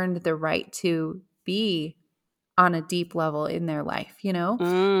I've earned the right to be on a deep level in their life, you know?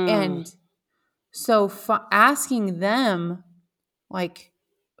 Mm. And so asking them, like,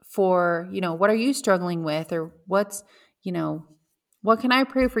 for, what are you struggling with? Or what's, what can I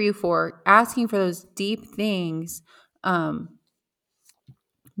pray for you for? Asking for those deep things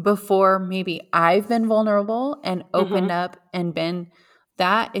before maybe I've been vulnerable and Mm-hmm. opened up and been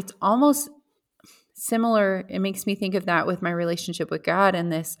that, it's almost similar. It makes me think of that with my relationship with God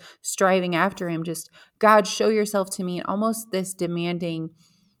and this striving after Him. Just, God, show yourself to me in almost this demanding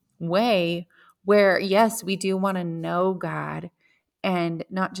way where, yes, we do want to know God and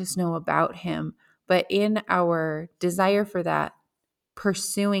not just know about Him, but in our desire for that,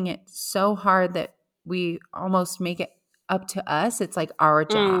 pursuing it so hard that we almost make it up to us. It's like our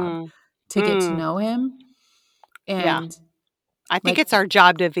job Mm. to get to Mm. know Him. Yeah. And I think like, it's our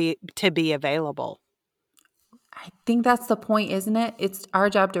job to be available. I think that's the point, isn't it? It's our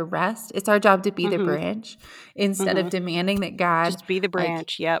job to rest. It's our job to be the Mm-hmm. branch instead Mm-hmm. of demanding that God, Just be the like,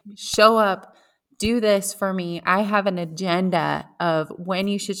 branch. Yep. show up, do this for me. I have an agenda of when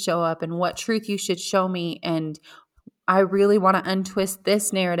you should show up and what truth you should show me. And I really want to untwist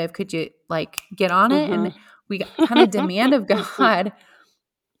this narrative. Could you, like, get on it? And we kind of demand of God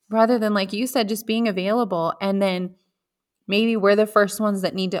rather than, like you said, just being available. And then maybe we're the first ones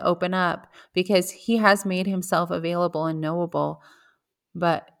that need to open up because He has made Himself available and knowable,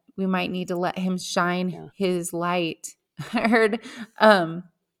 but we might need to let Him shine Yeah. His light. I heard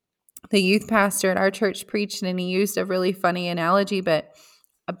the youth pastor at our church preached, and he used a really funny analogy, but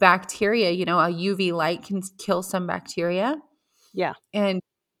a bacteria, a UV light can kill some bacteria. Yeah. And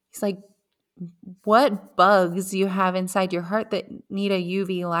he's like, what bugs you have inside your heart that need a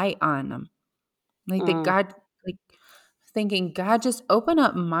UV light on them? Like, that Mm. God, like, thinking, God, just open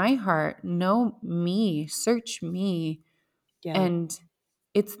up my heart, know me, search me. Yeah. And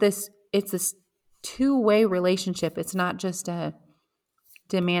it's this two-way relationship. It's not just a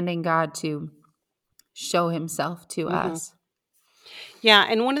demanding God to show Himself to Mm-hmm. us. Yeah.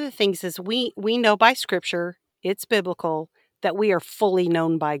 And one of the things is we know by Scripture, it's biblical, that we are fully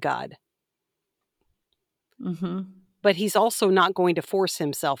known by God. Mm-hmm. But He's also not going to force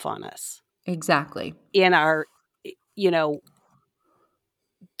Himself on us. Exactly. In our,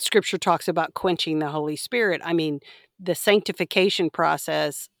 Scripture talks about quenching the Holy Spirit. I mean, the sanctification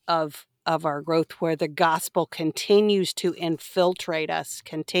process of our growth, where the gospel continues to infiltrate us,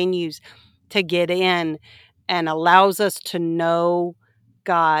 continues to get in, and allows us to know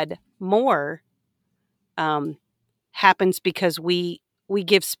God more, happens because we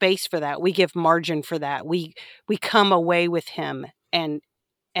give space for that. We give margin for that. We come away with Him, and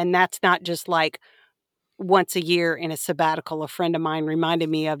that's not just like once a year in a sabbatical. A friend of mine reminded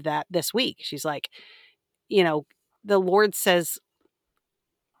me of that this week. She's like, the Lord says,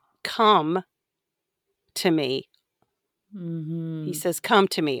 come to me. Mm-hmm. He says, come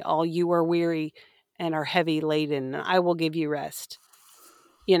to me, all you are weary and are heavy laden, and I will give you rest.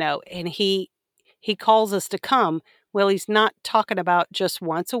 And he calls us to come. Well, He's not talking about just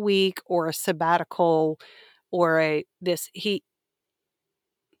once a week or a sabbatical or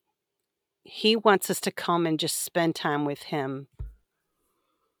he wants us to come and just spend time with Him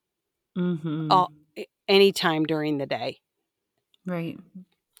Mm-hmm. anytime during the day. Right.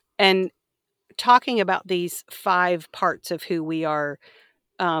 And talking about these 5 parts of who we are,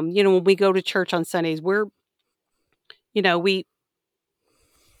 when we go to church on Sundays, we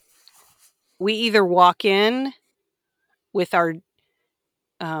either walk in with our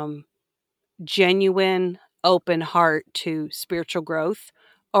genuine, open heart to spiritual growth,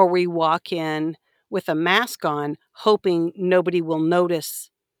 or we walk in with a mask on, hoping nobody will notice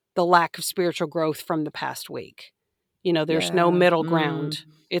the lack of spiritual growth from the past week. There's no Yeah. middle ground.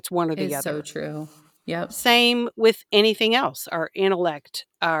 It's one or the It's other. so true. Yep. Same with anything else, our intellect,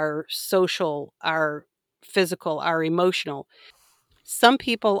 our social, our physical, our emotional. Some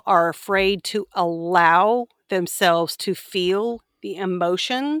people are afraid to allow themselves to feel the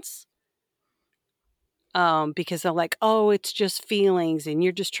emotions because they're like, oh, it's just feelings and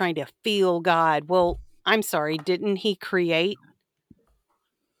you're just trying to feel God. Well, I'm sorry, didn't He create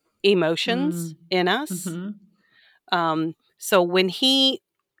emotions in us? Mm-hmm. So when He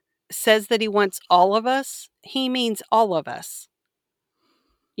says that he wants all of us, he means all of us.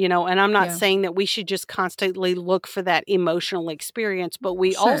 And I'm not Yeah. saying that we should just constantly look for that emotional experience, but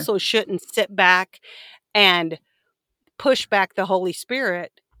we Sure. also shouldn't sit back and push back the Holy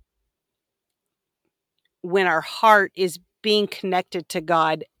Spirit when our heart is being connected to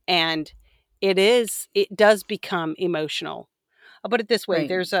God, and it does become emotional. I'll put it this way.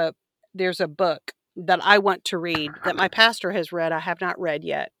 Right. There's a book that I want to read that my pastor has read. I have not read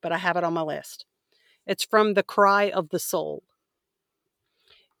yet, but I have it on my list. It's from The Cry of the Soul.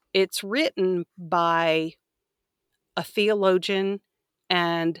 It's written by a theologian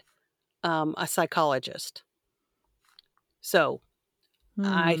and a psychologist. So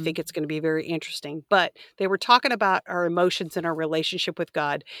I think it's going to be very interesting. But they were talking about our emotions and our relationship with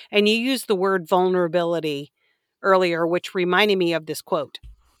God. And you used the word vulnerability earlier, which reminded me of this quote.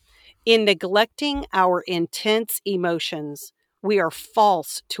 In neglecting our intense emotions, we are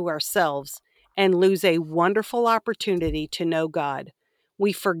false to ourselves and lose a wonderful opportunity to know God.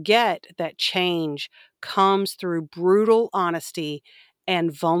 We forget that change comes through brutal honesty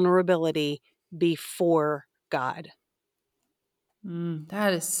and vulnerability before God.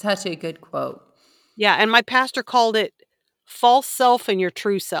 That is such a good quote. Yeah, and my pastor called it false self and your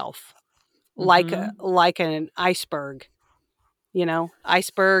true self, like an iceberg.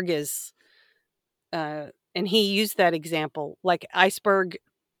 Iceberg is, and he used that example. Like iceberg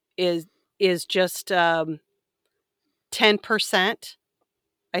is just 10%.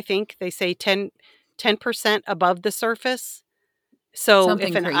 I think they say 10% above the surface. So if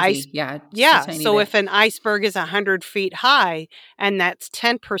Something an crazy. Yeah. Just a tiny so bit. if an iceberg is 100 feet high and that's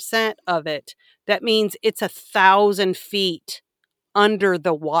 10% of it, that means it's 1,000 feet under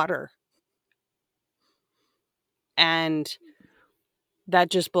the water. And that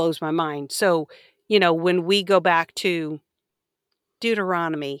just blows my mind. So, when we go back to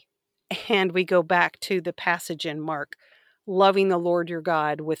Deuteronomy and we go back to the passage in Mark, loving the Lord your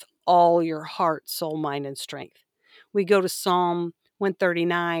God with all your heart, soul, mind, and strength. We go to Psalm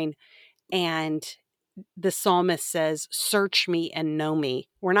 139 and the psalmist says, search me and know me.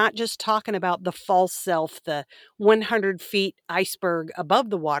 We're not just talking about the false self, the 100 feet iceberg above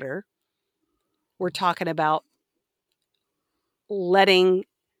the water. We're talking about letting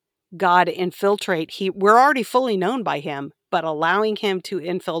God infiltrate. We're already fully known by him, but allowing him to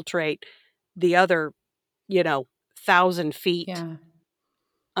infiltrate the other, 1,000 feet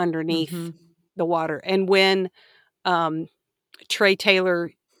underneath the water. And when Trey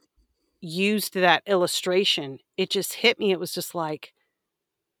Taylor used that illustration, it just hit me. It was just like,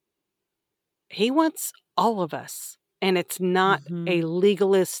 he wants all of us. And it's not a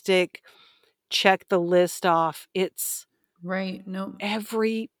legalistic check the list off. It's right. No.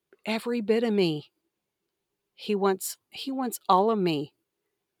 every bit of me. He wants all of me.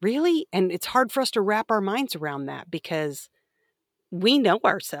 Really? And it's hard for us to wrap our minds around that because we know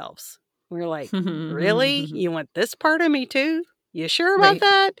ourselves. We're like, really? You want this part of me too? You sure about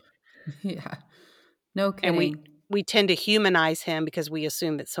that? Yeah. No And kidding. we tend to humanize him because we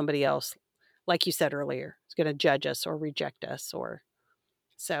assume that somebody else, like you said earlier, is going to judge us or reject us or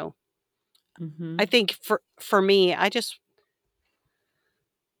so. I think for me,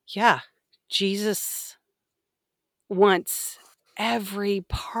 Jesus wants every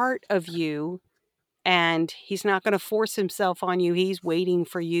part of you, and he's not going to force himself on you. He's waiting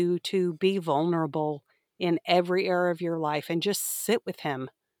for you to be vulnerable in every area of your life and just sit with him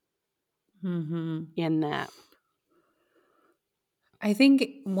in that. I think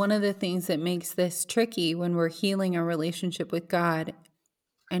one of the things that makes this tricky when we're healing our relationship with God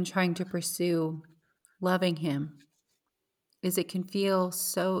and trying to pursue loving him is it can feel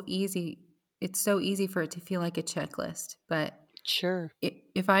so easy. It's so easy for it to feel like a checklist. But sure,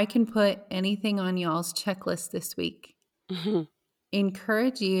 if I can put anything on y'all's checklist this week,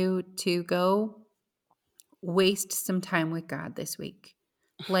 encourage you to go waste some time with God this week,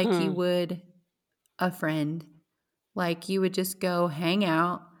 like you would a friend, like you would just go hang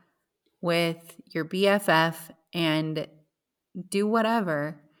out with your BFF and do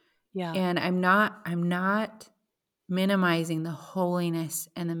whatever. Yeah. And I'm not minimizing the holiness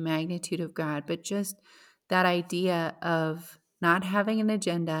and the magnitude of God, but just that idea of not having an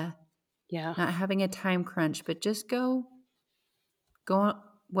agenda, not having a time crunch, but just go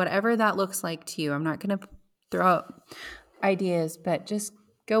whatever that looks like to you. I'm not going to throw out ideas, but just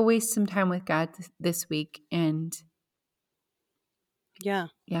go waste some time with God this week and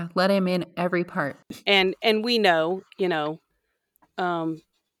let him in every part. And we know,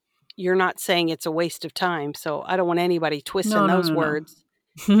 you're not saying it's a waste of time, so I don't want anybody twisting those words.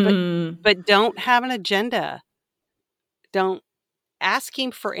 But don't have an agenda. Don't ask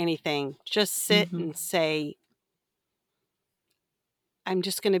him for anything. Just sit Mhm. and say, I'm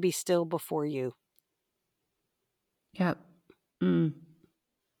just going to be still before you. Yep. Mm.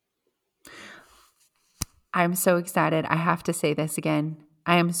 I'm so excited. I have to say this again.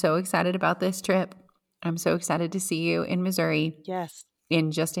 I am so excited about this trip. I'm so excited to see you in Missouri Yes.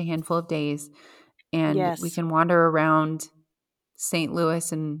 in just a handful of days. And we Yes. can wander around St.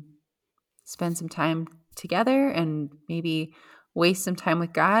 Louis and spend some time together and maybe waste some time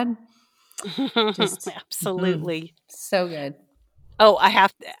with God. Just Absolutely. So good. Oh, I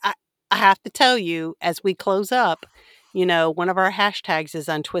have to tell you, as we close up, one of our hashtags is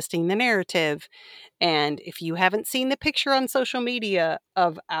Untwisting the Narrative. And if you haven't seen the picture on social media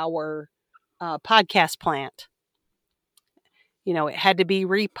of our podcast plant, it had to be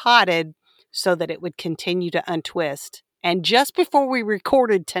repotted so that it would continue to untwist. And just before we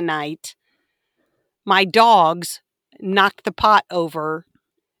recorded tonight, my dogs knocked the pot over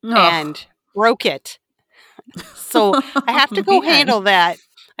and broke it. So I have to go handle that.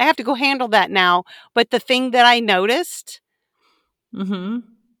 I have to go handle that now. But the thing that I noticed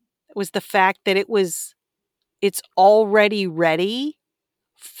was the fact that it's already ready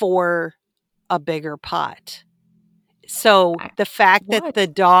for a bigger pot. So the fact that the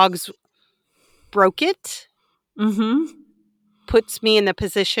dogs broke it puts me in the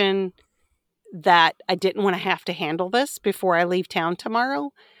position that I didn't want to have to handle this before I leave town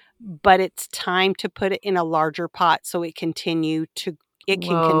tomorrow. But it's time to put it in a larger pot so it can continue to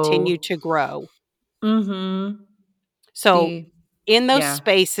grow. So in those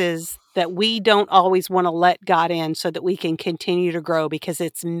spaces that we don't always want to let God in so that we can continue to grow, because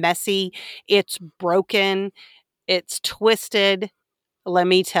it's messy, it's broken, it's twisted. Let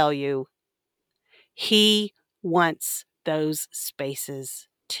me tell you, He wants those spaces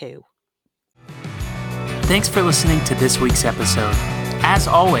too. Thanks for listening to this week's episode. As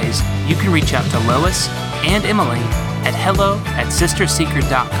always, you can reach out to Lois and Emily at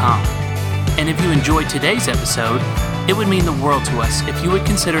hello@sistersecret.com. And if you enjoyed today's episode, it would mean the world to us if you would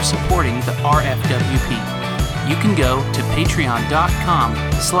consider supporting the RFWP. You can go to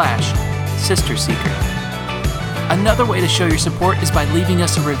patreon.com/sistersecret. Another way to show your support is by leaving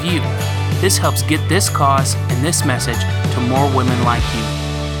us a review. This helps get this cause and this message to more women like you.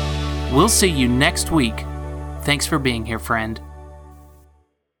 We'll see you next week. Thanks for being here, friend.